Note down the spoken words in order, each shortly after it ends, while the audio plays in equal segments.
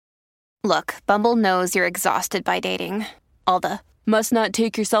Look, Bumble knows you're exhausted by dating. All the must not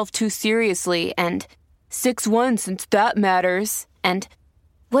take yourself too seriously and 6'1" since that matters. And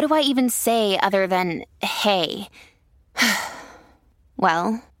what do I even say other than, hey?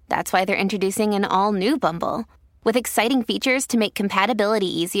 Well, that's why they're introducing an all-new Bumble with exciting features to make compatibility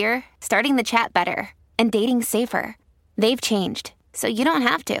easier, starting the chat better, and dating safer. They've changed, so you don't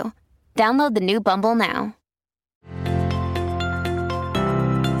have to. Download the new Bumble now.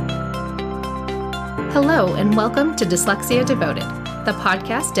 Hello, and welcome to Dyslexia Devoted, the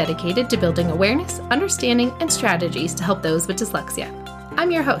podcast dedicated to building awareness, understanding, and strategies to help those with dyslexia.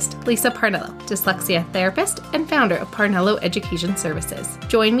 I'm your host, Lisa Parnello, dyslexia therapist and founder of Parnello Education Services.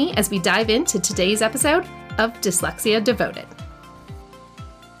 Join me as we dive into today's episode of Dyslexia Devoted.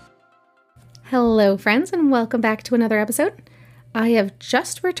 Hello, friends, and welcome back to another episode. I have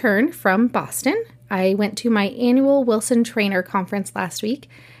just returned from Boston. I went to my annual Wilson Trainer Conference last week,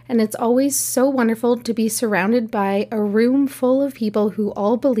 and it's always so wonderful to be surrounded by a room full of people who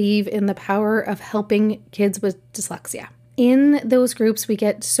all believe in the power of helping kids with dyslexia. In those groups, we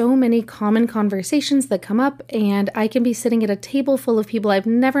get so many common conversations that come up, and I can be sitting at a table full of people I've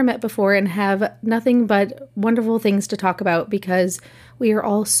never met before and have nothing but wonderful things to talk about because we are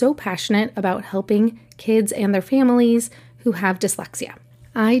all so passionate about helping kids and their families who have dyslexia.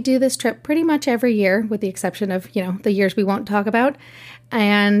 I do this trip pretty much every year, with the exception of, the years we won't talk about,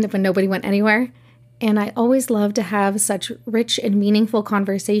 and when nobody went anywhere. And I always love to have such rich and meaningful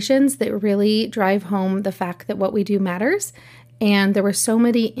conversations that really drive home the fact that what we do matters. And there were so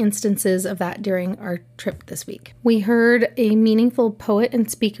many instances of that during our trip this week. We heard a meaningful poet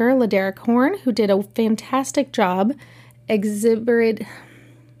and speaker, Laderick Horn, who did a fantastic job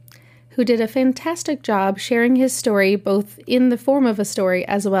sharing his story, both in the form of a story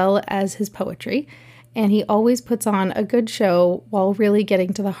as well as his poetry. And he always puts on a good show while really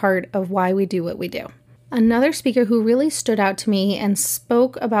getting to the heart of why we do what we do. Another speaker who really stood out to me and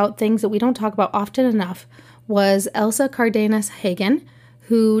spoke about things that we don't talk about often enough was Elsa Cardenas Hagen,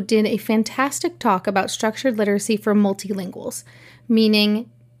 who did a fantastic talk about structured literacy for multilinguals, meaning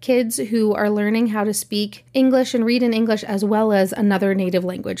kids who are learning how to speak English and read in English as well as another native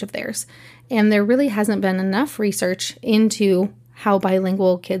language of theirs. And there really hasn't been enough research into how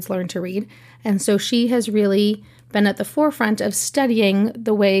bilingual kids learn to read. And so she has really been at the forefront of studying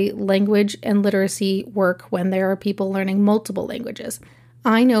the way language and literacy work when there are people learning multiple languages.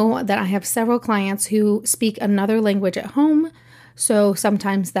 I know that I have several clients who speak another language at home. So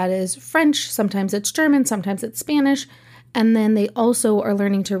sometimes that is French, sometimes it's German, sometimes it's Spanish. And then they also are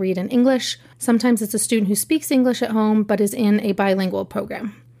learning to read in English. Sometimes it's a student who speaks English at home but is in a bilingual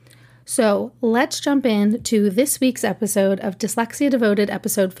program. So let's jump into this week's episode of Dyslexia Devoted,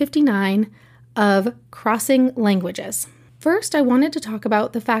 episode 59 of Crossing Languages. First, I wanted to talk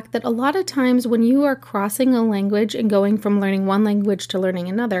about the fact that a lot of times when you are crossing a language and going from learning one language to learning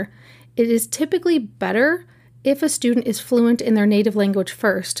another, it is typically better if a student is fluent in their native language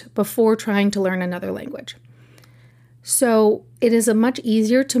first before trying to learn another language. So it is much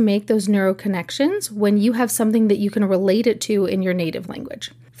easier to make those neural connections when you have something that you can relate it to in your native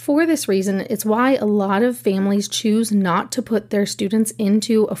language. For this reason, it's why a lot of families choose not to put their students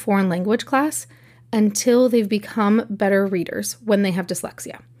into a foreign language class until they've become better readers when they have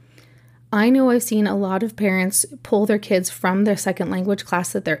dyslexia. I know I've seen a lot of parents pull their kids from their second language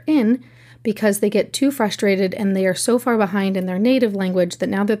class that they're in because they get too frustrated and they are so far behind in their native language that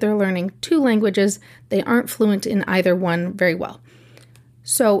now that they're learning two languages, they aren't fluent in either one very well.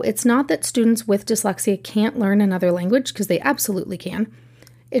 So it's not that students with dyslexia can't learn another language, because they absolutely can.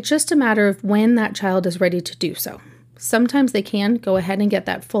 It's just a matter of when that child is ready to do so. Sometimes they can go ahead and get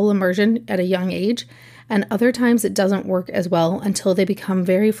that full immersion at a young age, and other times it doesn't work as well until they become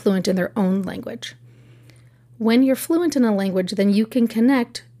very fluent in their own language. When you're fluent in a language, then you can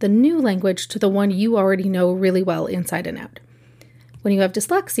connect the new language to the one you already know really well inside and out. When you have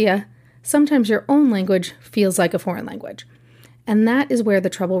dyslexia, sometimes your own language feels like a foreign language, and that is where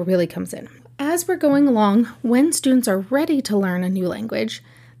the trouble really comes in. As we're going along, when students are ready to learn a new language,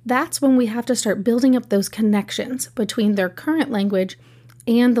 that's when we have to start building up those connections between their current language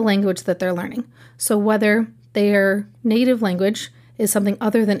and the language that they're learning. So whether their native language is something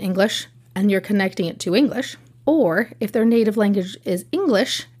other than English and you're connecting it to English, or if their native language is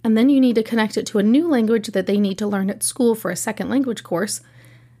English and then you need to connect it to a new language that they need to learn at school for a second language course,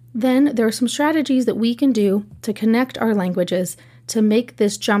 then there are some strategies that we can do to connect our languages to make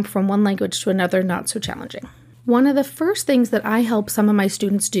this jump from one language to another not so challenging. One of the first things that I help some of my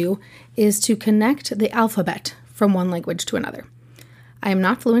students do is to connect the alphabet from one language to another. I am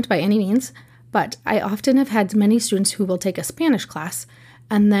not fluent by any means, but I often have had many students who will take a Spanish class,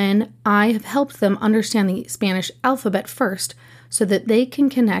 And then I have helped them understand the Spanish alphabet first so that they can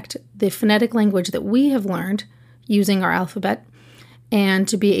connect the phonetic language that we have learned using our alphabet and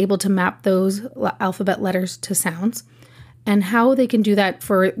to be able to map those alphabet letters to sounds and how they can do that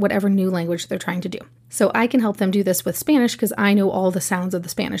for whatever new language they're trying to do. So I can help them do this with Spanish because I know all the sounds of the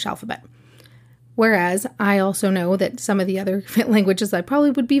Spanish alphabet. Whereas I also know that some of the other languages I probably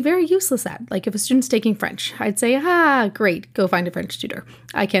would be very useless at. Like if a student's taking French, I'd say, great, go find a French tutor.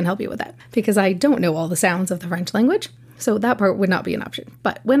 I can't help you with that because I don't know all the sounds of the French language. So that part would not be an option.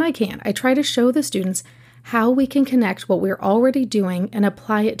 But when I can, I try to show the students how we can connect what we're already doing and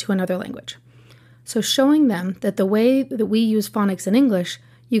apply it to another language. So showing them that the way that we use phonics in English,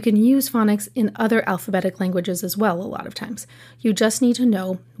 you can use phonics in other alphabetic languages as well a lot of times. You just need to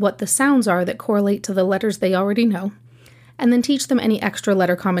know what the sounds are that correlate to the letters they already know, and then teach them any extra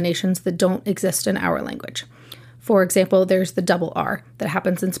letter combinations that don't exist in our language. For example, there's the double R that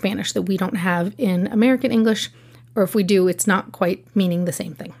happens in Spanish that we don't have in American English, or if we do, it's not quite meaning the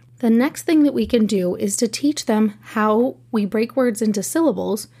same thing. The next thing that we can do is to teach them how we break words into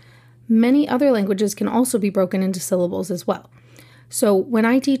syllables. Many other languages can also be broken into syllables as well. So when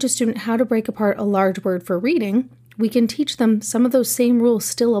I teach a student how to break apart a large word for reading, we can teach them some of those same rules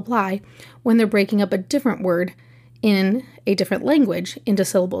still apply when they're breaking up a different word in a different language into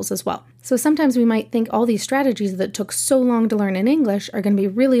syllables as well. So sometimes we might think all these strategies that took so long to learn in English are going to be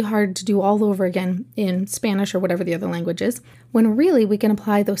really hard to do all over again in Spanish or whatever the other language is, when really we can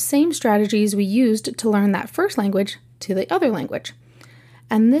apply those same strategies we used to learn that first language to the other language.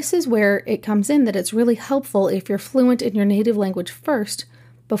 And this is where it comes in that it's really helpful if you're fluent in your native language first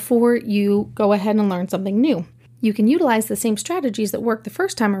before you go ahead and learn something new. You can utilize the same strategies that work the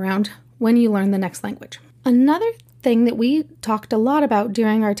first time around when you learn the next language. Another thing that we talked a lot about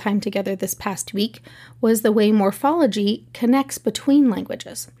during our time together this past week was the way morphology connects between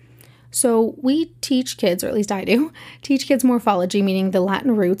languages. So we teach kids, or at least I do, teach kids morphology, meaning the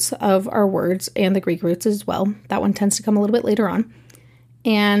Latin roots of our words and the Greek roots as well. That one tends to come a little bit later on.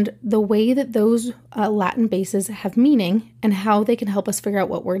 And the way that those Latin bases have meaning and how they can help us figure out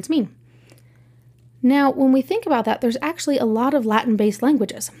what words mean. Now, when we think about that, there's actually a lot of Latin-based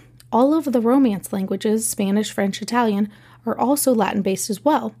languages. All of the Romance languages, Spanish, French, Italian, are also Latin-based as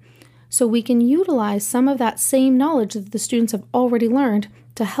well. So we can utilize some of that same knowledge that the students have already learned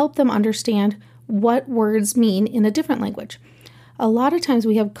to help them understand what words mean in a different language. A lot of times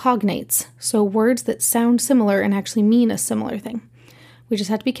we have cognates, so words that sound similar and actually mean a similar thing. We just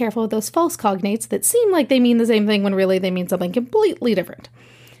have to be careful with those false cognates that seem like they mean the same thing when really they mean something completely different.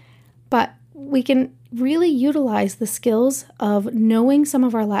 But we can really utilize the skills of knowing some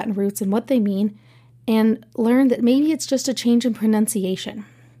of our Latin roots and what they mean and learn that maybe it's just a change in pronunciation.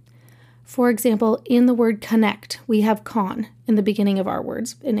 For example, in the word connect, we have con in the beginning of our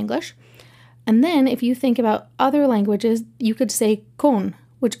words in English. And then if you think about other languages, you could say con,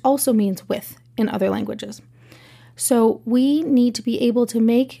 which also means with in other languages. So we need to be able to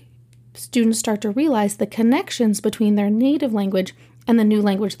make students start to realize the connections between their native language and the new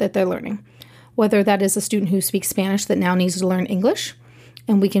language that they're learning. Whether that is a student who speaks Spanish that now needs to learn English,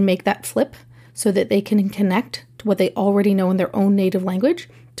 and we can make that flip so that they can connect to what they already know in their own native language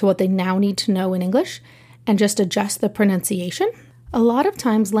to what they now need to know in English and just adjust the pronunciation. A lot of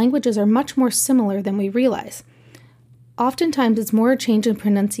times languages are much more similar than we realize. Oftentimes it's more a change in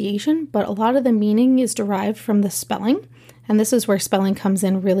pronunciation, but a lot of the meaning is derived from the spelling. And this is where spelling comes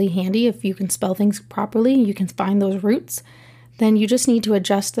in really handy. If you can spell things properly, you can find those roots. Then you just need to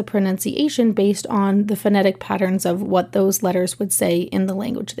adjust the pronunciation based on the phonetic patterns of what those letters would say in the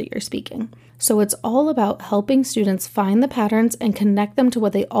language that you're speaking. So it's all about helping students find the patterns and connect them to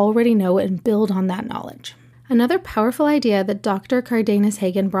what they already know and build on that knowledge. Another powerful idea that Dr. Cardenas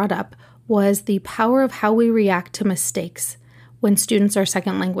Hagen brought up was the power of how we react to mistakes when students are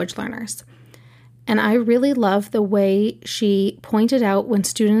second language learners. And I really love the way she pointed out when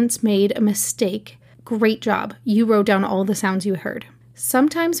students made a mistake. Great job. You wrote down all the sounds you heard.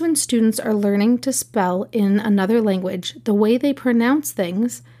 Sometimes when students are learning to spell in another language, the way they pronounce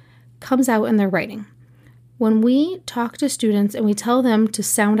things comes out in their writing. When we talk to students and we tell them to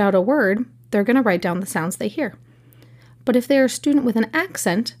sound out a word, they're going to write down the sounds they hear. But if they're a student with an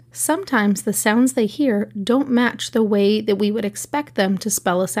accent, sometimes the sounds they hear don't match the way that we would expect them to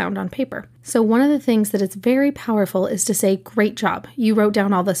spell a sound on paper. So one of the things that is very powerful is to say, great job, you wrote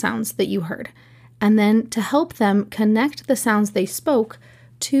down all the sounds that you heard. And then to help them connect the sounds they spoke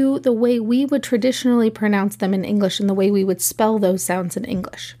to the way we would traditionally pronounce them in English and the way we would spell those sounds in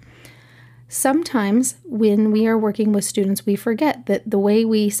English. Sometimes when we are working with students, we forget that the way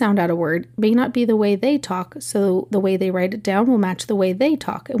we sound out a word may not be the way they talk, so the way they write it down will match the way they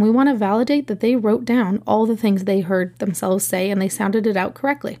talk. And we want to validate that they wrote down all the things they heard themselves say and they sounded it out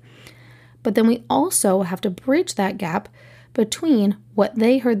correctly. But then we also have to bridge that gap between what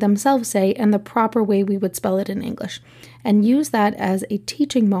they heard themselves say and the proper way we would spell it in English, and use that as a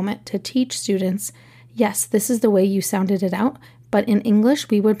teaching moment to teach students, yes, this is the way you sounded it out, but in English,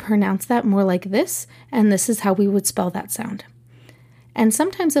 we would pronounce that more like this, and this is how we would spell that sound. And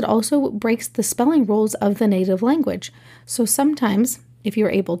sometimes it also breaks the spelling rules of the native language. So sometimes, if you're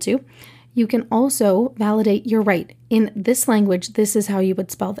able to, you can also validate you're right. In this language, this is how you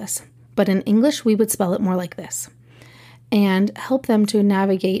would spell this. But in English, we would spell it more like this. And help them to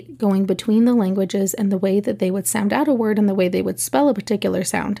navigate going between the languages and the way that they would sound out a word and the way they would spell a particular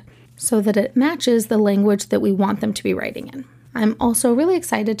sound, so that it matches the language that we want them to be writing in. I'm also really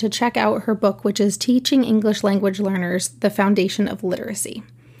excited to check out her book, which is Teaching English Language Learners, The Foundation of Literacy.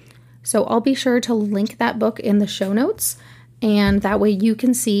 So I'll be sure to link that book in the show notes, and that way you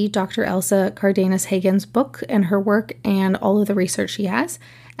can see Dr. Elsa Cardenas-Hagen's book and her work and all of the research she has.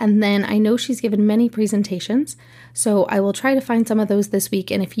 And then I know she's given many presentations, so I will try to find some of those this week.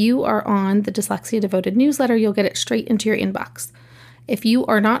 And if you are on the Dyslexia Devoted newsletter, you'll get it straight into your inbox. If you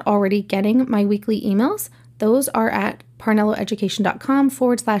are not already getting my weekly emails, those are at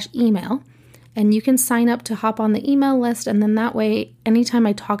parnelloeducation.com/email. And you can sign up to hop on the email list. And then that way, anytime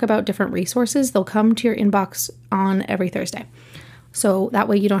I talk about different resources, they'll come to your inbox on every Thursday. So that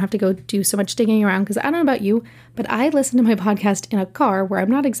way you don't have to go do so much digging around, because I don't know about you, but I listen to my podcast in a car where I'm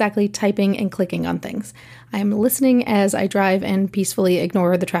not exactly typing and clicking on things. I'm listening as I drive and peacefully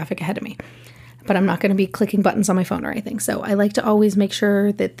ignore the traffic ahead of me. But I'm not going to be clicking buttons on my phone or anything. So I like to always make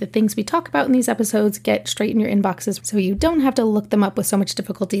sure that the things we talk about in these episodes get straight in your inboxes so you don't have to look them up with so much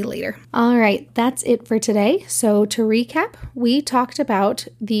difficulty later. All right, that's it for today. So to recap, we talked about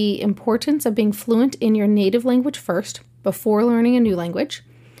the importance of being fluent in your native language first before learning a new language,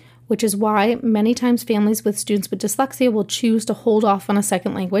 which is why many times families with students with dyslexia will choose to hold off on a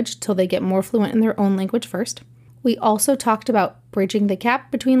second language till they get more fluent in their own language first. We also talked about bridging the gap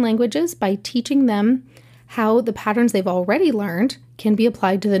between languages by teaching them how the patterns they've already learned can be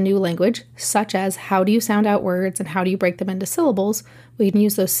applied to the new language, such as how do you sound out words and how do you break them into syllables. We can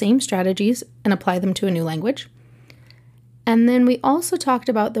use those same strategies and apply them to a new language. And then we also talked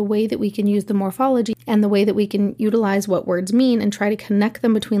about the way that we can use the morphology and the way that we can utilize what words mean and try to connect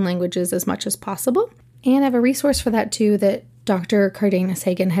them between languages as much as possible. And I have a resource for that too that Dr.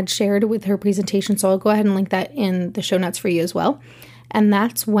 Cardenas-Hagen had shared with her presentation, so I'll go ahead and link that in the show notes for you as well. And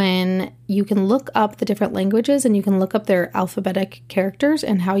that's when you can look up the different languages and you can look up their alphabetic characters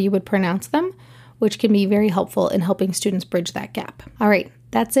and how you would pronounce them, which can be very helpful in helping students bridge that gap. All right,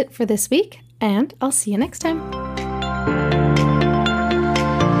 that's it for this week, and I'll see you next time.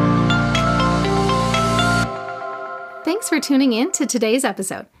 Thanks for tuning in to today's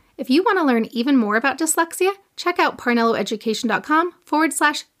episode. If you want to learn even more about dyslexia, check out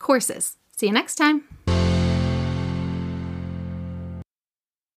parnelloeducation.com/courses. See you next time.